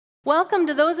Welcome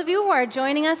to those of you who are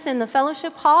joining us in the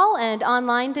fellowship hall and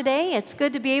online today. It's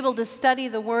good to be able to study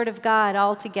the Word of God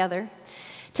all together.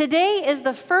 Today is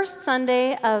the first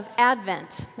Sunday of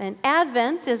Advent, and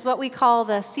Advent is what we call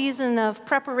the season of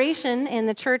preparation in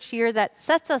the church year that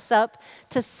sets us up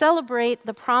to celebrate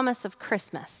the promise of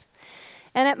Christmas.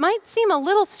 And it might seem a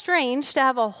little strange to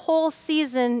have a whole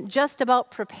season just about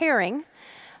preparing,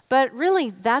 but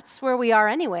really that's where we are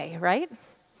anyway, right?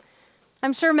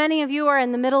 I'm sure many of you are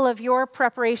in the middle of your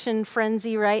preparation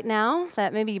frenzy right now,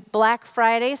 that maybe Black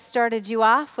Friday started you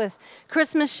off with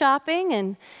Christmas shopping,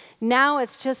 and now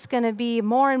it's just going to be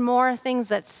more and more things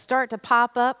that start to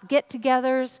pop up,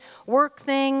 get-togethers, work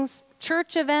things,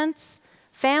 church events,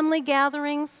 family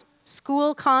gatherings,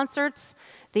 school concerts,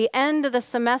 the end of the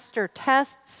semester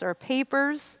tests or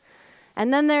papers,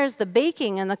 and then there's the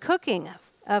baking and the cooking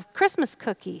of Christmas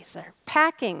cookies or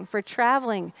packing for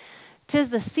traveling. 'Tis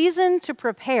the season to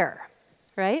prepare,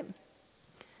 right?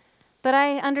 But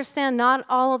I understand not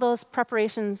all of those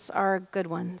preparations are good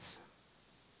ones.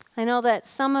 I know that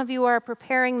some of you are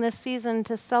preparing this season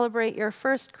to celebrate your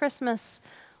first Christmas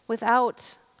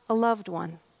without a loved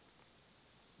one.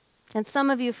 And some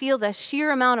of you feel the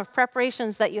sheer amount of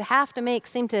preparations that you have to make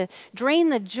seem to drain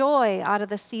the joy out of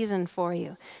the season for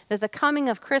you. That the coming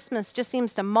of Christmas just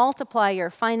seems to multiply your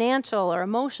financial or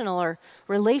emotional or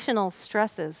relational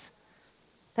stresses.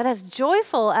 That as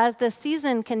joyful as this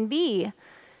season can be,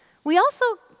 we also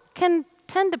can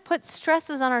tend to put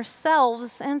stresses on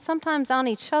ourselves and sometimes on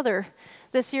each other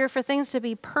this year for things to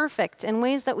be perfect in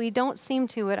ways that we don't seem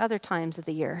to at other times of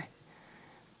the year.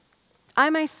 I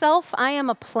am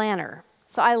a planner.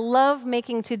 So I love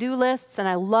making to-do lists and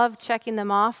I love checking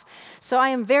them off. So I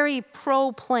am very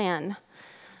pro-plan.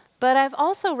 But I've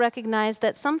also recognized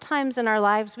that sometimes in our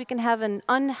lives we can have an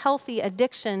unhealthy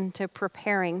addiction to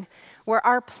preparing, where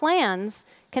our plans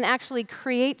can actually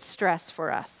create stress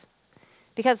for us.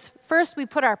 Because first we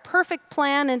put our perfect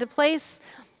plan into place,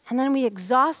 and then we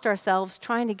exhaust ourselves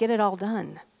trying to get it all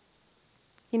done.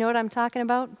 You know what I'm talking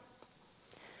about?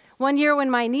 One year when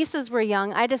my nieces were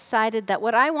young, I decided that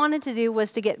what I wanted to do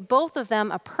was to get both of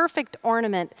them a perfect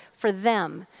ornament for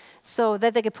them so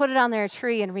that they could put it on their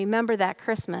tree and remember that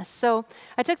Christmas. So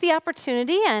I took the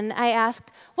opportunity and I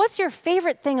asked, "What's your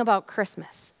favorite thing about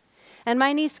Christmas?" And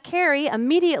my niece Carrie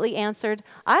immediately answered,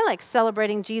 "I like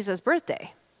celebrating Jesus'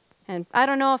 birthday." And I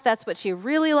don't know if that's what she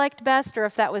really liked best or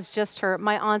if that was just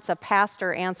my aunt's a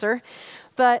pastor answer.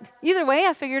 But either way,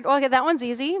 I figured, okay, that one's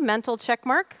easy. Mental check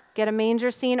mark. Get a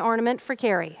manger scene ornament for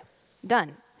Carrie.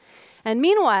 Done. And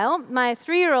meanwhile, my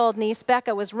 3-year-old niece,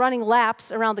 Becca, was running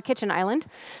laps around the kitchen island.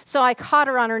 So I caught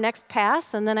her on her next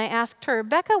pass, and then I asked her,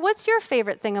 "Becca, what's your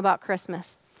favorite thing about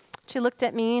Christmas?" She looked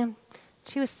at me.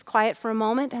 She was quiet for a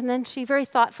moment, and then she very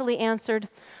thoughtfully answered,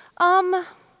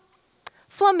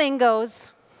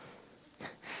 flamingos.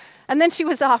 And then she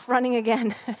was off running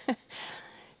again.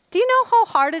 Do you know how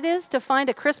hard it is to find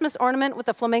a Christmas ornament with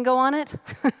a flamingo on it?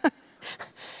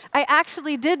 I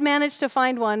actually did manage to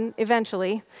find one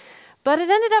eventually, but it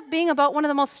ended up being about one of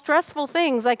the most stressful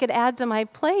things I could add to my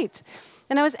plate.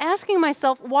 And I was asking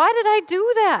myself, why did I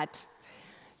do that?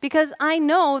 Because I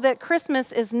know that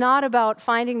Christmas is not about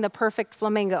finding the perfect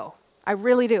flamingo. I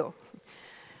really do.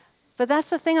 But that's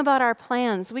the thing about our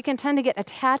plans. We can tend to get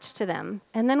attached to them.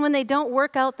 And then when they don't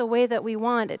work out the way that we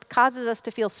want, it causes us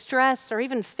to feel stress or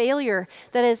even failure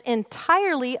that is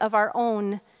entirely of our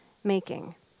own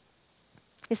making.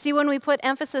 You see, when we put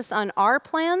emphasis on our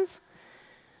plans,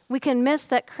 we can miss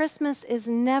that Christmas is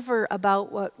never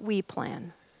about what we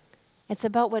plan. It's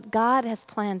about what God has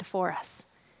planned for us.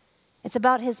 It's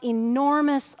about his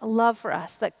enormous love for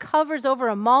us that covers over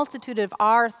a multitude of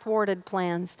our thwarted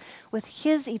plans with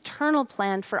his eternal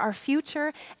plan for our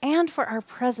future and for our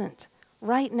present,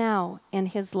 right now in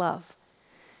his love.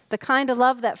 The kind of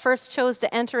love that first chose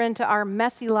to enter into our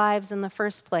messy lives in the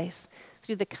first place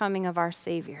through the coming of our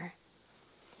Savior.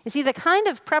 You see, the kind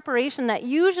of preparation that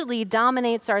usually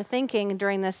dominates our thinking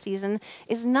during this season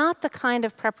is not the kind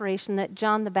of preparation that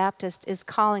John the Baptist is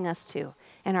calling us to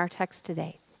in our text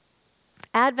today.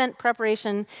 Advent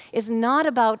preparation is not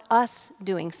about us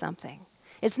doing something.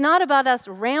 It's not about us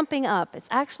ramping up. It's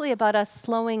actually about us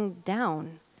slowing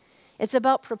down. It's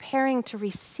about preparing to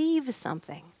receive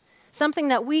something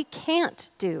that we can't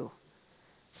do,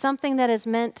 something that is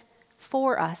meant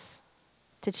for us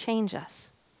to change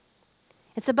us.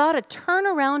 It's about a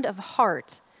turnaround of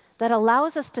heart that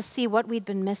allows us to see what we'd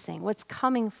been missing, what's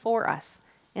coming for us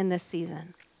in this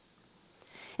season.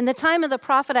 In the time of the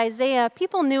prophet Isaiah,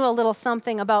 people knew a little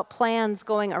something about plans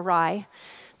going awry.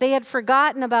 They had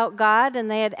forgotten about God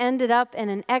and they had ended up in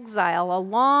an exile a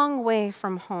long way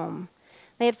from home.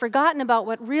 They had forgotten about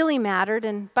what really mattered,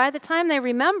 and by the time they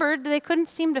remembered, they couldn't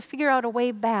seem to figure out a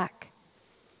way back.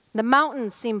 The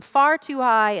mountains seemed far too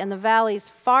high and the valleys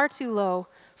far too low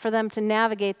for them to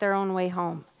navigate their own way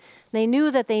home. They knew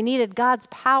that they needed God's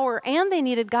power and they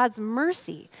needed God's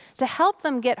mercy to help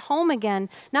them get home again,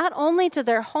 not only to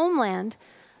their homeland,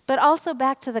 but also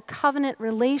back to the covenant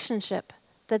relationship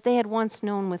that they had once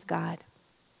known with God.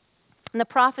 And the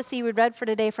prophecy we read for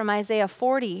today from Isaiah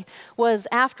 40 was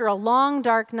after a long,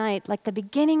 dark night, like the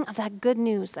beginning of that good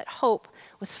news, that hope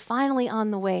was finally on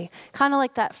the way, kind of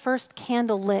like that first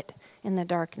candle lit in the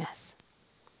darkness.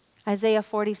 Isaiah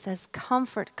 40 says,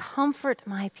 "Comfort, comfort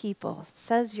my people,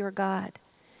 says your God.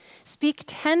 Speak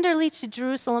tenderly to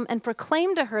Jerusalem and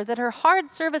proclaim to her that her hard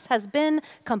service has been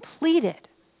completed.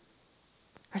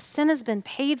 Her sin has been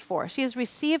paid for. She has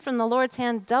received from the Lord's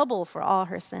hand double for all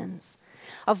her sins.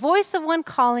 A voice of one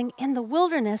calling in the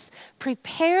wilderness,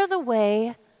 prepare the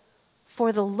way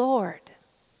for the Lord.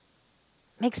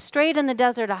 Make straight in the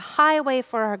desert a highway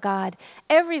for our God.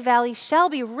 Every valley shall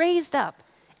be raised up,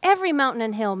 every mountain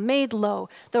and hill made low.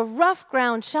 The rough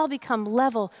ground shall become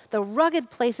level, the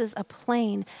rugged places a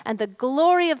plain, and the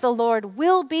glory of the Lord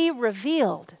will be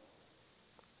revealed.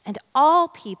 And all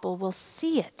people will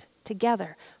see it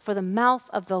together, for the mouth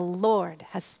of the Lord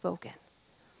has spoken."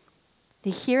 Do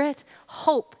you hear it?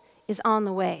 Hope is on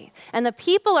the way. And the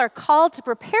people are called to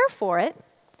prepare for it,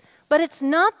 but it's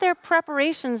not their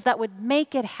preparations that would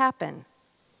make it happen.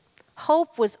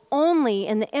 Hope was only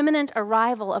in the imminent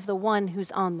arrival of the one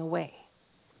who's on the way.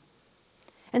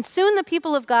 And soon the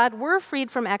people of God were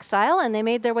freed from exile, and they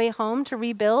made their way home to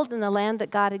rebuild in the land that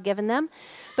God had given them.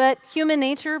 But human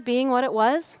nature being what it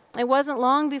wasn't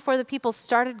long before the people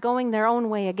started going their own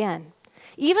way again.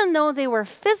 Even though they were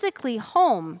physically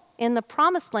home in the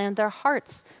promised land, their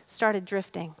hearts started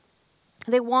drifting.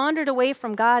 They wandered away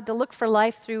from God to look for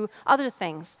life through other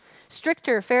things: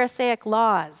 stricter Pharisaic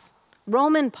laws,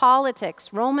 Roman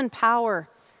politics, Roman power,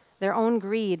 their own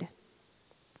greed.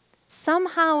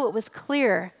 Somehow it was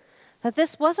clear that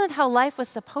this wasn't how life was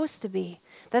supposed to be,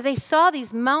 that they saw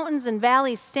these mountains and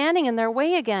valleys standing in their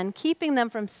way again, keeping them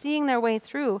from seeing their way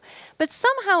through. But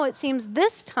somehow it seems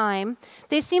this time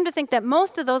they seem to think that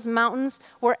most of those mountains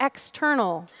were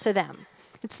external to them.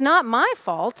 It's not my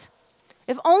fault.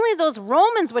 If only those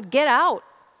Romans would get out.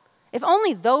 If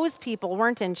only those people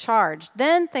weren't in charge,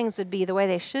 then things would be the way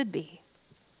they should be.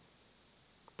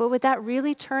 But would that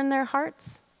really turn their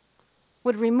hearts?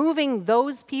 Would removing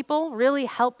those people really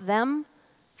help them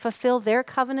fulfill their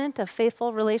covenant of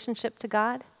faithful relationship to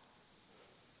God?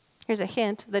 Here's a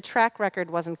hint: the track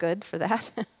record wasn't good for that.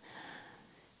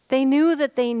 They knew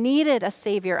that they needed a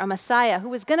Savior, a Messiah, who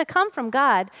was going to come from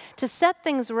God to set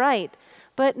things right,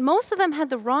 but most of them had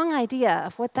the wrong idea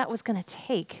of what that was going to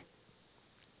take.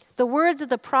 The words of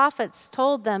the prophets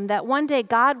told them that one day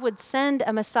God would send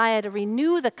a Messiah to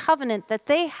renew the covenant that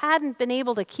they hadn't been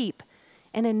able to keep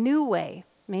in a new way,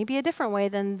 maybe a different way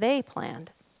than they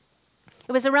planned.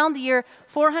 It was around the year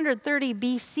 430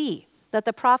 BC that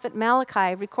the prophet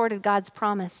Malachi recorded God's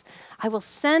promise: "I will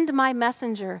send my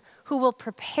messenger who will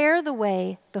prepare the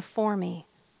way before me.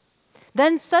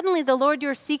 Then suddenly the Lord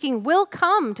you're seeking will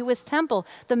come to his temple.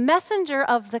 The messenger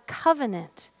of the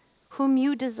covenant whom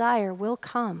you desire will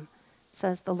come,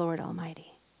 says the Lord Almighty."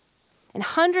 And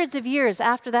hundreds of years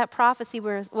after that prophecy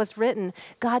was written,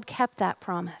 God kept that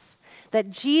promise,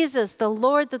 that Jesus, the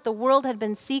Lord that the world had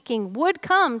been seeking, would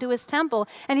come to his temple,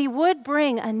 and he would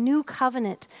bring a new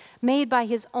covenant made by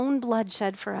his own blood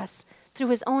shed for us, through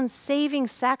his own saving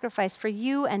sacrifice for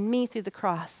you and me through the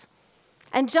cross.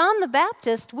 And John the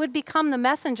Baptist would become the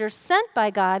messenger sent by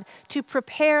God to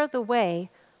prepare the way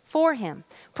for him,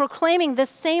 proclaiming this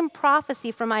same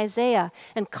prophecy from Isaiah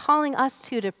and calling us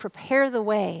to prepare the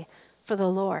way for the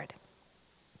Lord.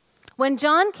 When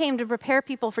John came to prepare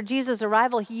people for Jesus'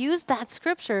 arrival, he used that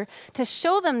scripture to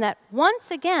show them that once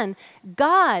again,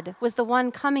 God was the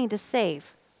one coming to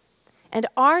save. And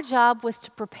our job was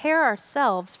to prepare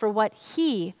ourselves for what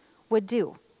he would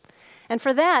do. And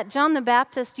for that, John the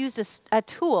Baptist used a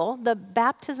tool, the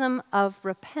baptism of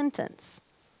repentance.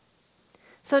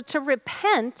 So to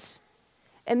repent,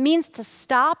 it means to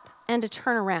stop and to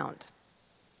turn around.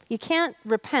 You can't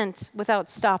repent without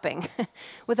stopping,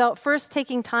 without first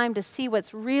taking time to see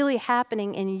what's really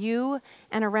happening in you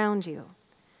and around you.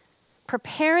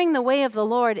 Preparing the way of the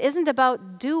Lord isn't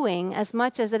about doing as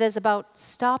much as it is about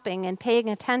stopping and paying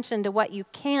attention to what you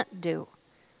can't do,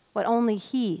 what only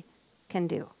he can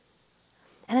do.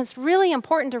 And it's really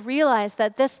important to realize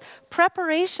that this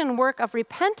preparation work of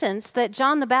repentance that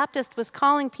John the Baptist was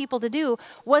calling people to do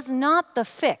was not the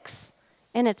fix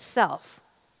in itself.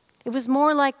 It was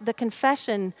more like the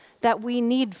confession that we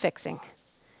need fixing.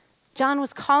 John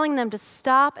was calling them to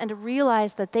stop and to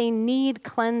realize that they need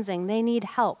cleansing, they need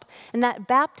help. And that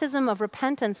baptism of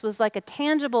repentance was like a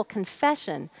tangible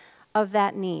confession of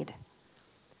that need.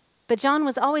 But John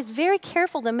was always very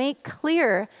careful to make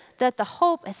clear that the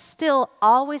hope is still,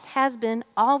 always has been,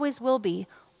 always will be,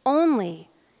 only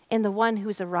in the one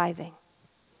who's arriving.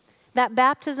 That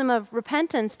baptism of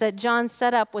repentance that John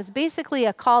set up was basically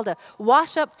a call to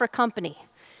wash up for company,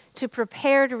 to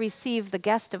prepare to receive the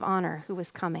guest of honor who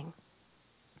was coming.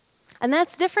 And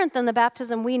that's different than the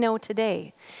baptism we know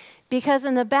today, because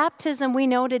in the baptism we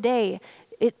know today,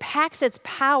 it packs its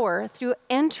power through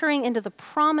entering into the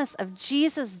promise of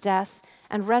Jesus' death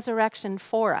and resurrection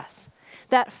for us.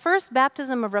 That first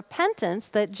baptism of repentance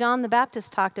that John the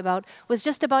Baptist talked about was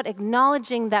just about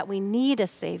acknowledging that we need a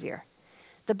Savior.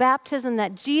 The baptism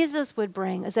that Jesus would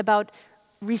bring is about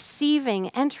receiving,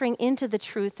 entering into the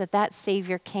truth that that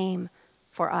Savior came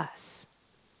for us.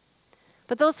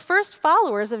 But those first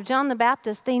followers of John the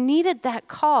Baptist, they needed that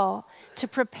call to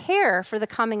prepare for the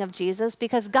coming of Jesus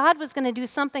because God was going to do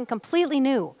something completely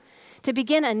new, to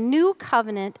begin a new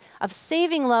covenant of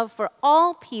saving love for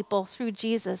all people through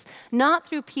Jesus, not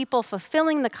through people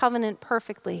fulfilling the covenant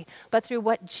perfectly, but through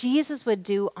what Jesus would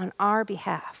do on our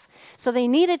behalf. So they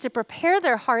needed to prepare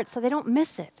their hearts so they don't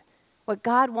miss it, what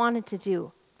God wanted to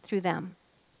do through them.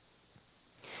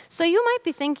 So you might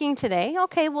be thinking today,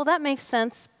 okay, well that makes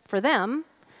sense for them,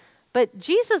 but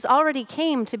Jesus already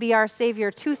came to be our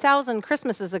Savior 2,000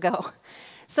 Christmases ago.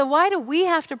 So why do we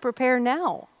have to prepare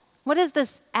now? What does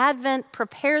this Advent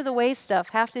prepare the way stuff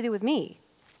have to do with me?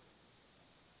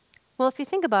 Well, if you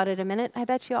think about it a minute, I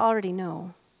bet you already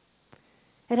know.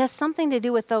 It has something to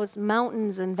do with those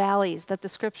mountains and valleys that the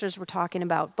scriptures were talking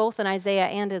about, both in Isaiah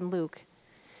and in Luke.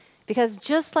 Because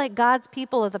just like God's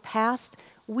people of the past,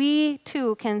 we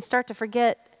too can start to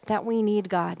forget that we need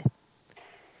God.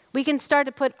 We can start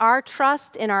to put our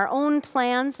trust in our own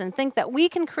plans and think that we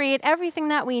can create everything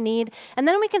that we need. And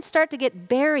then we can start to get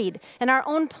buried in our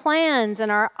own plans and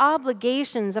our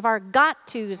obligations of our got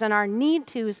tos and our need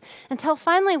tos until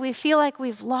finally we feel like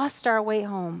we've lost our way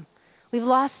home. We've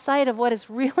lost sight of what is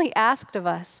really asked of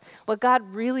us, what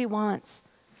God really wants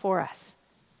for us.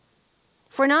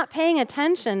 If we're not paying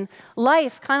attention,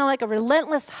 life, kind of like a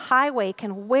relentless highway,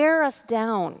 can wear us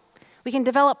down. We can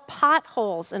develop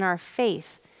potholes in our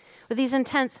faith. With these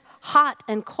intense hot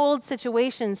and cold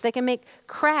situations, they can make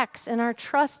cracks in our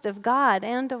trust of God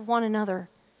and of one another.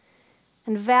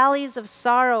 And valleys of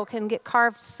sorrow can get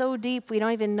carved so deep we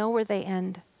don't even know where they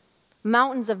end.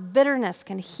 Mountains of bitterness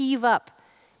can heave up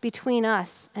between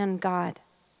us and God.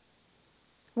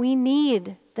 We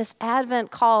need this Advent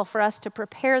call for us to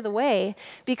prepare the way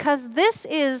because this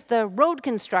is the road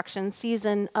construction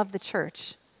season of the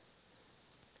church.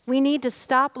 We need to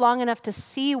stop long enough to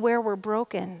see where we're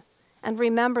broken and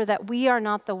remember that we are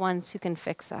not the ones who can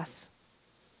fix us.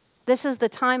 This is the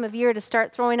time of year to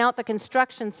start throwing out the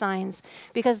construction signs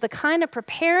because the kind of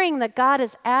preparing that God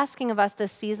is asking of us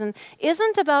this season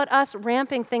isn't about us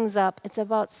ramping things up. It's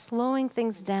about slowing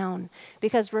things down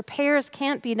because repairs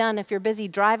can't be done if you're busy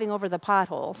driving over the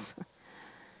potholes.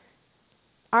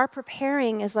 Our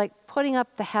preparing is like putting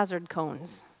up the hazard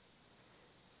cones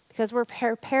because we're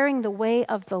preparing the way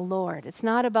of the Lord. It's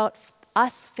not about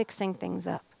us fixing things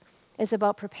up. It's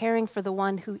about preparing for the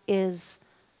one who is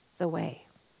the way.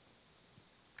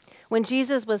 When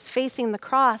Jesus was facing the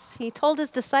cross, he told his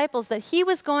disciples that he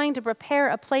was going to prepare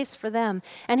a place for them.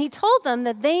 And he told them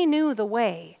that they knew the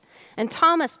way. And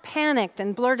Thomas panicked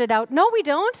and blurted out, "No, we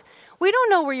don't. We don't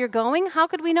know where you're going. How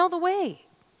could we know the way?"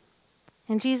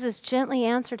 And Jesus gently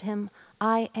answered him,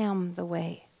 "I am the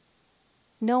way.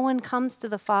 No one comes to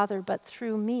the Father but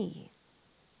through me."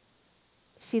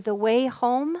 See, the way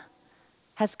home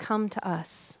has come to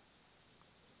us.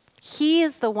 He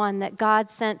is the one that God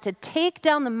sent to take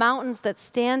down the mountains that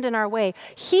stand in our way.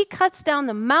 He cuts down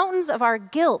the mountains of our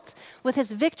guilt with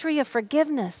his victory of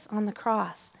forgiveness on the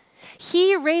cross.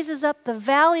 He raises up the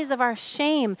valleys of our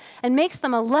shame and makes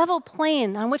them a level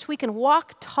plain on which we can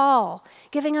walk tall,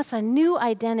 giving us a new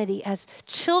identity as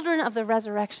children of the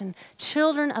resurrection,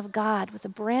 children of God with a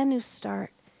brand new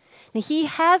start. And he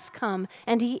has come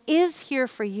and he is here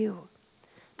for you.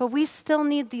 But we still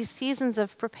need these seasons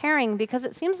of preparing because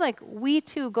it seems like we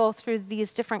too go through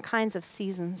these different kinds of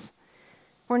seasons.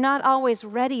 We're not always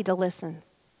ready to listen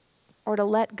or to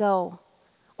let go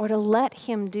or to let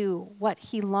him do what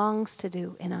he longs to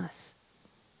do in us.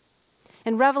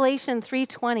 In Revelation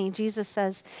 3:20, Jesus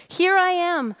says, "Here I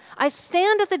am. I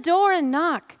stand at the door and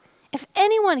knock. If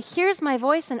anyone hears my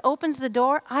voice and opens the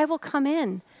door, I will come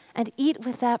in and eat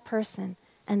with that person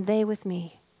and they with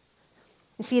me."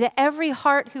 You see, to every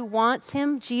heart who wants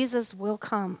him, Jesus will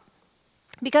come.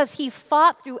 Because he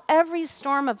fought through every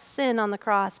storm of sin on the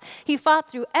cross. He fought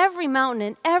through every mountain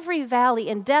and every valley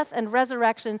in death and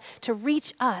resurrection to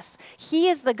reach us. He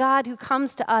is the God who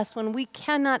comes to us when we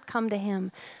cannot come to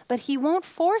him. But he won't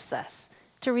force us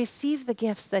to receive the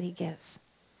gifts that he gives.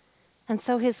 And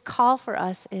so his call for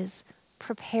us is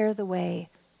prepare the way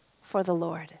for the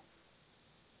Lord.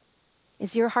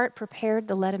 Is your heart prepared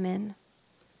to let him in?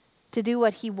 To do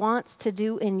what he wants to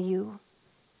do in you?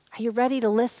 Are you ready to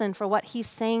listen for what he's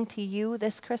saying to you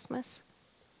this Christmas?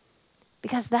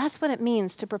 Because that's what it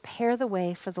means to prepare the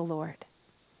way for the Lord.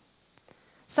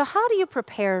 So how do you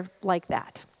prepare like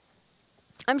that?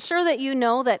 I'm sure that you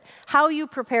know that how you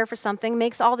prepare for something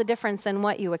makes all the difference in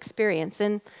what you experience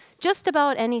in just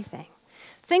about anything.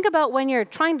 Think about when you're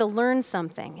trying to learn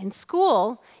something. In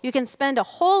school, you can spend a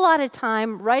whole lot of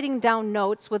time writing down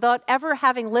notes without ever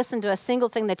having listened to a single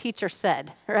thing the teacher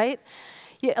said, right?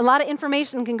 A lot of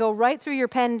information can go right through your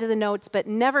pen into the notes, but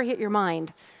never hit your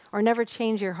mind or never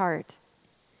change your heart.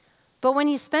 But when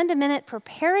you spend a minute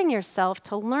preparing yourself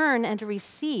to learn and to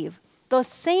receive, those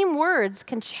same words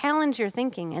can challenge your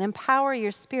thinking and empower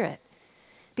your spirit.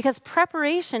 Because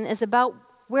preparation is about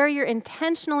where you're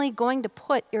intentionally going to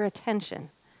put your attention.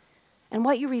 And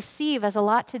what you receive has a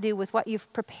lot to do with what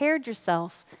you've prepared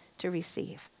yourself to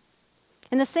receive.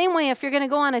 In the same way, if you're going to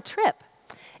go on a trip,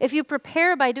 if you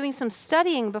prepare by doing some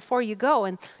studying before you go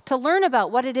and to learn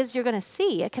about what it is you're going to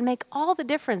see, it can make all the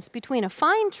difference between a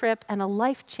fine trip and a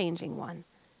life-changing one.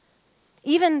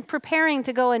 Even preparing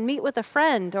to go and meet with a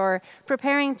friend or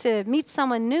preparing to meet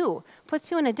someone new puts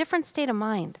you in a different state of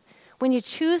mind when you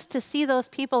choose to see those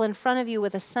people in front of you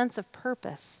with a sense of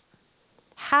purpose.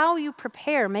 How you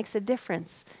prepare makes a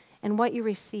difference in what you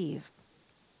receive.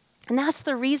 And that's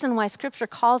the reason why Scripture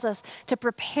calls us to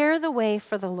prepare the way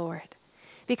for the Lord.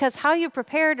 Because how you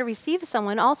prepare to receive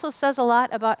someone also says a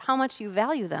lot about how much you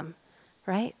value them,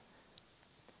 right?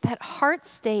 That heart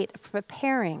state of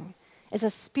preparing is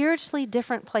a spiritually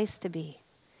different place to be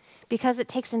because it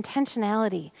takes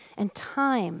intentionality and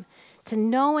time to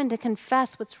know and to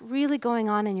confess what's really going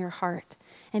on in your heart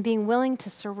and being willing to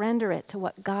surrender it to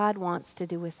what God wants to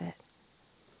do with it.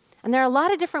 And there are a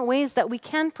lot of different ways that we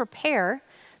can prepare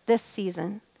this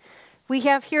season. We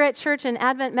have here at church an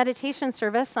Advent meditation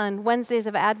service on Wednesdays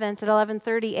of Advent at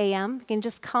 11:30 a.m. You can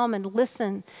just come and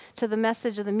listen to the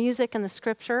message of the music and the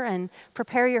scripture and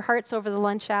prepare your hearts over the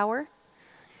lunch hour.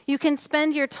 You can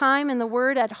spend your time in the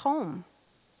Word at home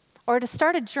or to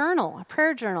start a journal, a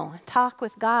prayer journal, and talk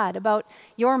with God about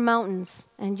your mountains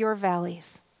and your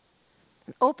valleys.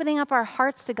 And opening up our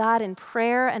hearts to God in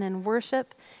prayer and in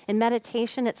worship, in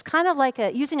meditation, it's kind of like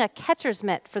using a catcher's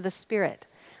mitt for the Spirit.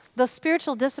 Those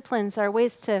spiritual disciplines are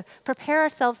ways to prepare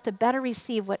ourselves to better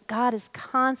receive what God is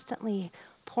constantly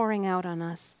pouring out on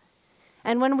us.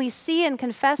 And when we see and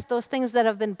confess those things that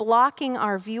have been blocking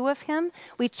our view of Him,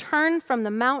 we turn from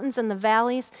the mountains and the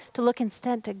valleys to look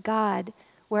instead to God,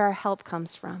 where our help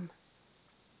comes from.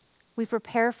 We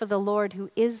prepare for the Lord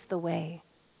who is the way,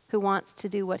 who wants to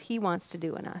do what He wants to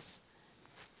do in us.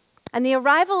 And the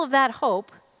arrival of that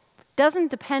hope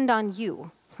doesn't depend on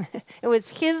you. It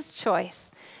was His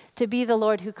choice to be the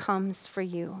Lord who comes for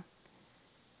you.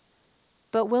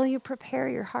 But will you prepare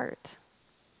your heart?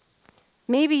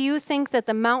 Maybe you think that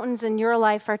the mountains in your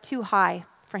life are too high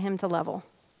for Him to level.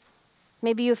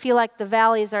 Maybe you feel like the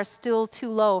valleys are still too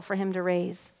low for Him to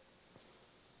raise.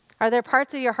 Are there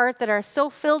parts of your heart that are so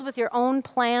filled with your own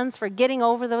plans for getting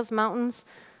over those mountains?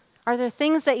 Are there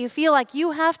things that you feel like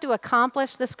you have to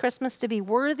accomplish this Christmas to be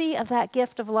worthy of that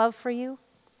gift of love for you?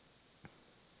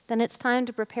 Then it's time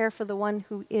to prepare for the one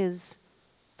who is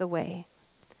the way.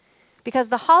 Because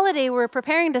the holiday we're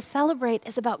preparing to celebrate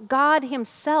is about God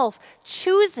Himself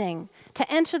choosing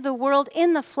to enter the world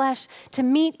in the flesh to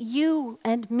meet you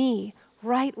and me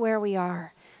right where we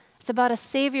are. It's about a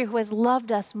Savior who has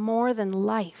loved us more than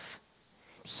life.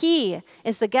 He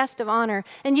is the guest of honor.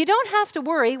 And you don't have to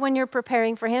worry when you're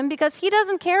preparing for Him because He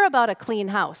doesn't care about a clean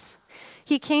house.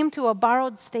 He came to a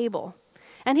borrowed stable.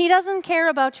 And He doesn't care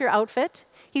about your outfit.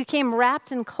 He came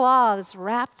wrapped in cloths,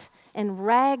 wrapped in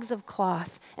rags of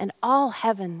cloth, and all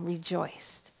heaven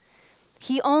rejoiced.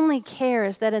 He only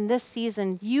cares that in this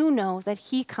season you know that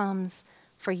He comes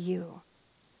for you.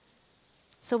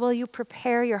 So will you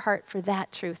prepare your heart for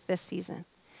that truth this season?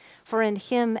 For in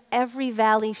Him every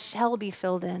valley shall be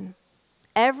filled in,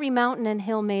 every mountain and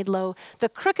hill made low. The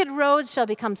crooked roads shall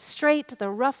become straight, the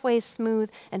rough ways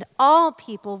smooth, and all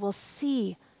people will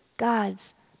see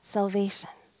God's salvation.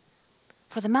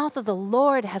 For the mouth of the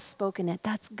Lord has spoken it.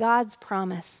 That's God's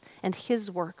promise and His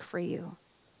work for you.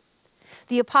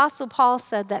 The Apostle Paul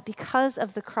said that because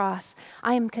of the cross,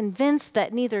 I am convinced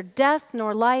that neither death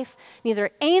nor life,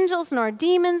 neither angels nor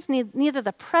demons, neither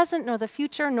the present nor the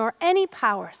future, nor any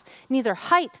powers, neither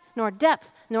height nor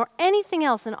depth, nor anything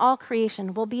else in all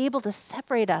creation will be able to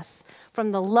separate us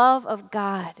from the love of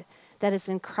God that is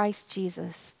in Christ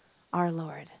Jesus, our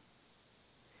Lord.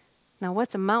 Now,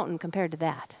 what's a mountain compared to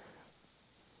that?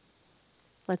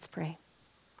 Let's pray.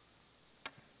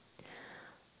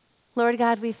 Lord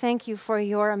God, we thank you for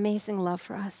your amazing love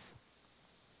for us.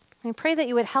 We pray that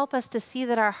you would help us to see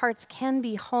that our hearts can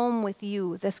be home with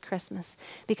you this Christmas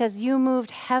because you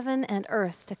moved heaven and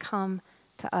earth to come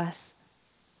to us.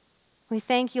 We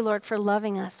thank you, Lord, for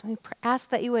loving us. We ask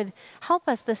that you would help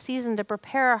us this season to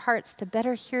prepare our hearts to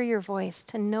better hear your voice,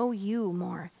 to know you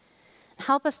more.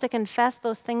 Help us to confess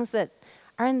those things that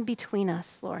are in between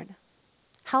us, Lord.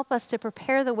 Help us to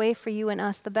prepare the way for you and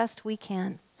us the best we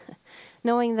can,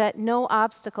 knowing that no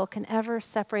obstacle can ever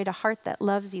separate a heart that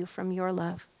loves you from your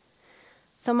love.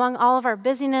 So among all of our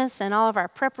busyness and all of our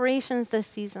preparations this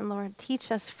season, Lord,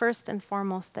 teach us first and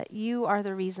foremost that you are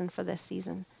the reason for this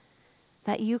season,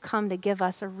 that you come to give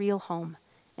us a real home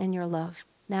in your love,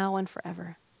 now and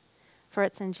forever. For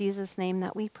it's in Jesus' name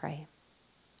that we pray.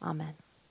 Amen.